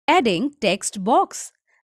Adding text box.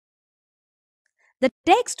 The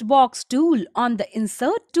text box tool on the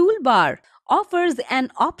Insert toolbar offers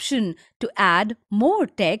an option to add more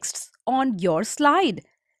texts on your slide.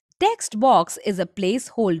 Text box is a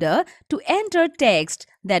placeholder to enter text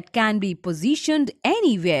that can be positioned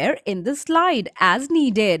anywhere in the slide as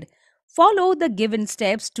needed. Follow the given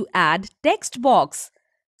steps to add text box.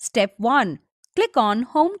 Step 1. Click on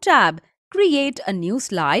Home tab, create a new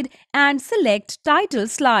slide and select Title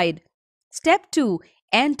slide. Step 2.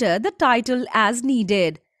 Enter the title as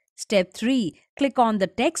needed. Step 3. Click on the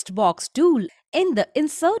text box tool in the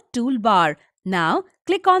Insert toolbar. Now,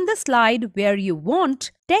 click on the slide where you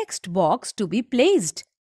want text box to be placed.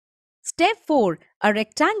 Step 4. A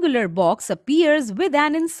rectangular box appears with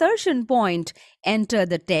an insertion point. Enter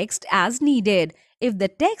the text as needed. If the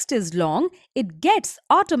text is long, it gets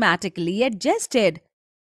automatically adjusted.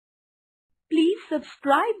 Please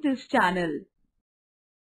subscribe this channel.